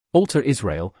Alter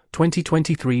Israel,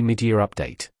 2023 Mid-Year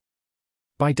Update.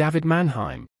 By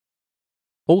Davidmanheim.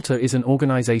 Alter is an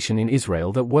organization in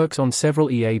Israel that works on several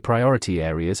EA priority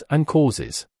areas and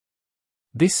causes.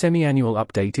 This semi-annual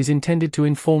update is intended to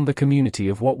inform the community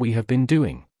of what we have been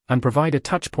doing, and provide a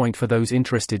touchpoint for those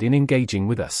interested in engaging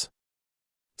with us.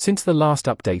 Since the last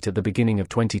update at the beginning of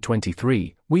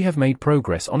 2023, we have made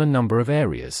progress on a number of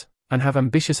areas, and have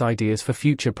ambitious ideas for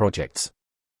future projects.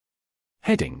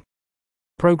 Heading: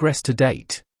 Progress to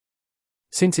date.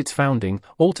 Since its founding,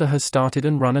 Alter has started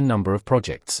and run a number of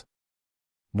projects.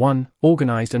 1.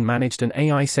 Organized and managed an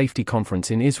AI safety conference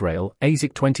in Israel,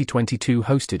 ASIC 2022,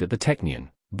 hosted at the Technion,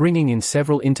 bringing in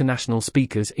several international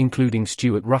speakers including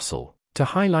Stuart Russell, to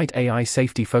highlight AI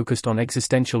safety focused on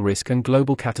existential risk and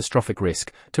global catastrophic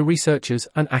risk, to researchers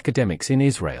and academics in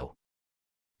Israel.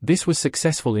 This was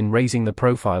successful in raising the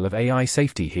profile of AI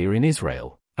safety here in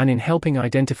Israel, and in helping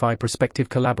identify prospective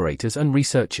collaborators and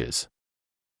researchers.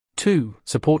 2.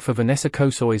 Support for Vanessa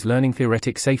Kosoy's Learning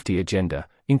Theoretic Safety Agenda,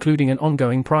 including an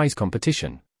ongoing prize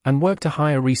competition, and work to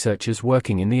hire researchers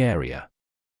working in the area.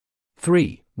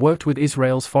 3. Worked with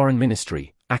Israel's Foreign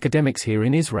Ministry, academics here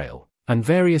in Israel, and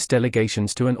various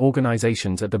delegations to and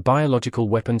organizations at the Biological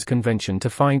Weapons Convention to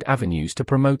find avenues to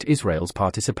promote Israel's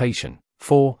participation.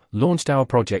 4. Launched our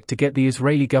project to get the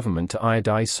Israeli government to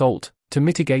iodize salt, to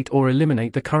mitigate or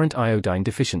eliminate the current iodine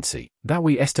deficiency, that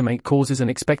we estimate causes an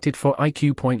expected 4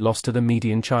 IQ point loss to the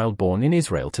median child born in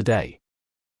Israel today.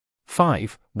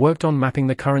 5. Worked on mapping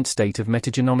the current state of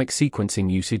metagenomic sequencing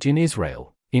usage in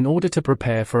Israel, in order to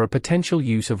prepare for a potential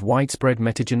use of widespread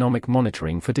metagenomic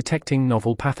monitoring for detecting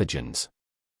novel pathogens.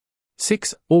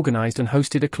 6. Organized and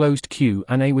hosted a closed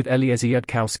Q&A with Eliezer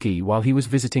Yudkowsky while he was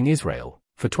visiting Israel,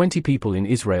 for 20 people in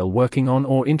Israel working on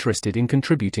or interested in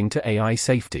contributing to AI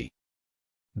safety.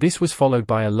 This was followed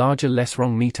by a larger Less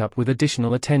Wrong meetup with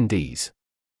additional attendees.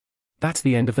 That's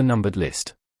the end of the numbered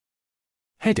list.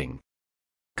 Heading: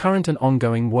 Current and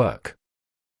ongoing work.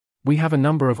 We have a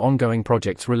number of ongoing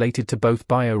projects related to both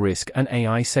biorisk and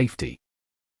AI safety.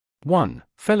 1.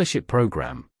 Fellowship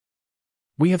Program.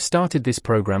 We have started this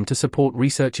program to support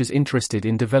researchers interested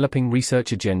in developing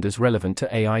research agendas relevant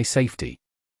to AI safety.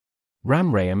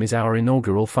 Ram Rayam is our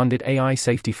inaugural funded AI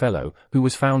Safety Fellow, who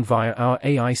was found via our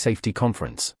AI Safety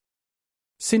Conference.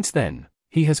 Since then,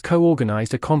 he has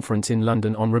co-organized a conference in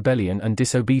London on rebellion and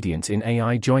disobedience in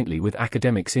AI jointly with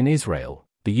academics in Israel,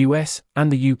 the US,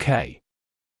 and the UK.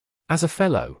 As a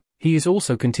fellow, he is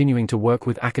also continuing to work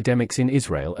with academics in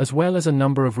Israel as well as a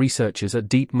number of researchers at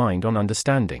DeepMind on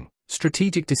understanding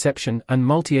strategic deception and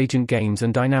multi-agent games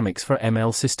and dynamics for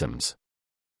ML systems.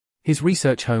 His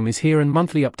research home is here and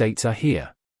monthly updates are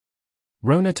here.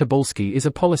 Rona Tobolsky is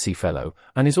a policy fellow,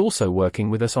 and is also working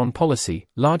with us on policy,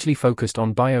 largely focused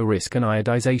on biorisk and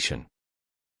iodization.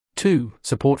 2.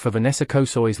 Support for Vanessa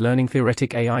Kosoy's Learning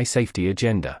Theoretic AI Safety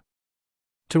Agenda.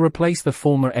 To replace the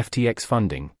former FTX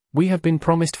funding, we have been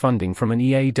promised funding from an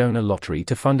EA donor lottery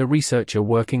to fund a researcher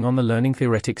working on the Learning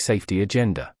Theoretic Safety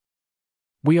Agenda.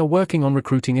 We are working on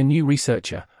recruiting a new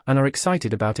researcher, and are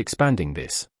excited about expanding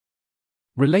this.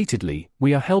 Relatedly,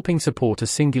 we are helping support a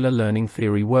singular learning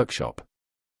theory workshop.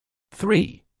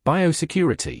 3.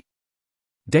 Biosecurity.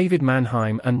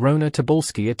 Davidmanheim and Rona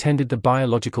Tobolsky attended the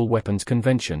Biological Weapons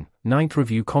Convention, 9th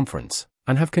Review Conference,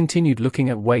 and have continued looking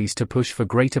at ways to push for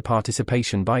greater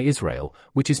participation by Israel,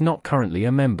 which is not currently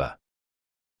a member.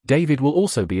 David will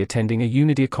also be attending a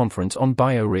Unidia conference on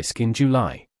biorisk in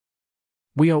July.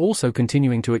 We are also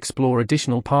continuing to explore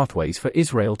additional pathways for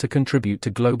Israel to contribute to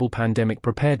global pandemic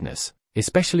preparedness,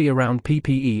 especially around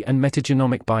PPE and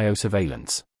metagenomic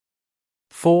biosurveillance.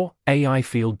 4. AI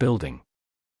Field Building.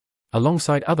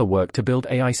 Alongside other work to build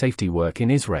AI safety work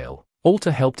in Israel,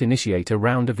 Alter helped initiate a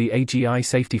round of the AGI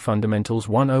Safety Fundamentals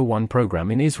 101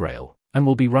 program in Israel, and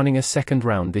will be running a second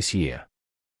round this year.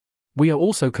 We are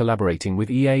also collaborating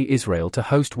with EA Israel to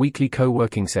host weekly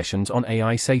co-working sessions on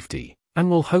AI safety, and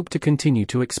will hope to continue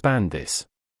to expand this.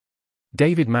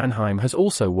 Davidmanheim has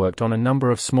also worked on a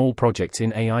number of small projects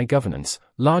in AI governance,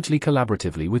 largely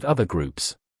collaboratively with other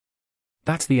groups.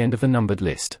 That's the end of the numbered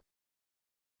list.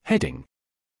 Heading: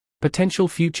 Potential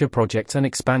future projects and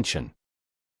expansion.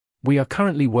 We are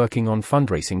currently working on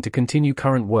fundraising to continue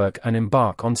current work and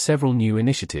embark on several new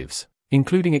initiatives,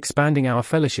 including expanding our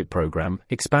fellowship program,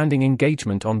 expanding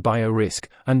engagement on biorisk,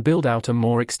 and build out a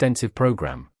more extensive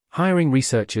program, hiring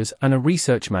researchers and a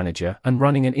research manager, and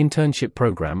running an internship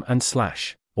program and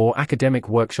or academic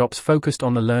workshops focused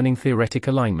on the Learning Theoretic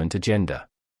Alignment agenda.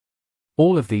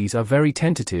 All of these are very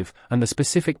tentative, and the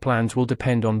specific plans will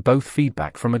depend on both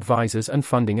feedback from advisors and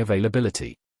funding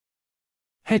availability.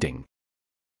 Heading: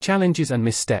 Challenges and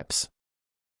missteps.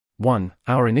 1.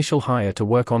 Our initial hire to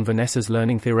work on Vanessa's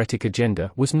learning theoretic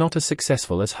agenda was not as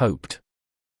successful as hoped.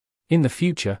 In the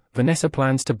future, Vanessa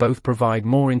plans to both provide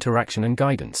more interaction and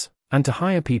guidance, and to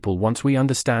hire people once we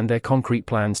understand their concrete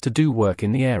plans to do work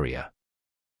in the area.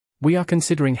 We are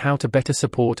considering how to better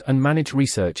support and manage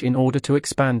research in order to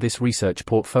expand this research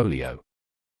portfolio.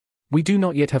 We do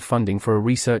not yet have funding for a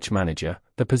research manager.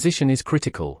 The position is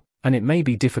critical, and it may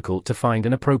be difficult to find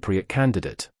an appropriate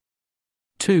candidate.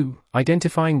 2.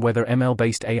 Identifying whether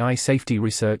ML-based AI safety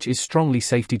research is strongly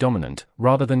safety dominant,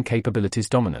 rather than capabilities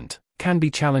dominant, can be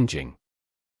challenging.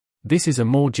 This is a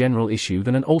more general issue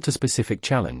than an Alta-specific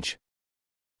challenge.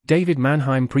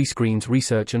 Davidmanheim pre-screens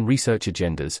research and research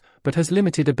agendas, but has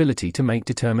limited ability to make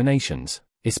determinations,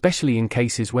 especially in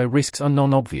cases where risks are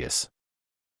non-obvious.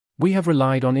 We have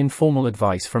relied on informal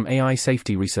advice from AI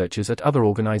safety researchers at other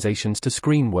organizations to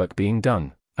screen work being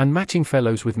done, and matching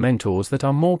fellows with mentors that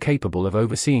are more capable of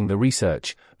overseeing the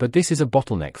research, but this is a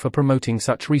bottleneck for promoting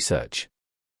such research.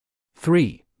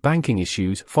 3. Banking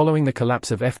issues following the collapse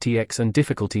of FTX and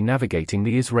difficulty navigating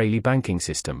the Israeli banking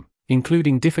system,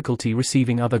 including difficulty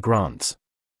receiving other grants.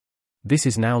 This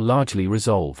is now largely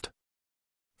resolved.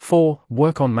 4.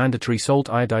 Work on mandatory salt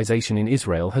iodization in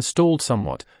Israel has stalled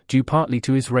somewhat, due partly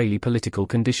to Israeli political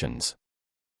conditions.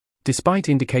 Despite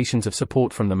indications of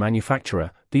support from the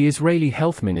manufacturer, the Israeli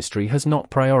Health Ministry has not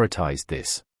prioritized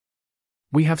this.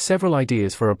 We have several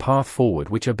ideas for a path forward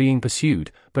which are being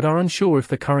pursued, but are unsure if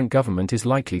the current government is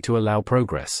likely to allow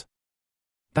progress.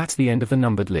 That's the end of the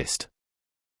numbered list.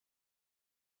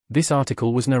 This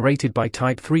article was narrated by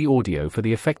Type 3 Audio for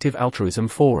the Effective Altruism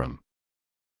Forum.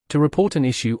 To report an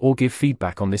issue or give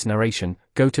feedback on this narration,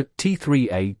 go to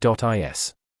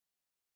t3a.is.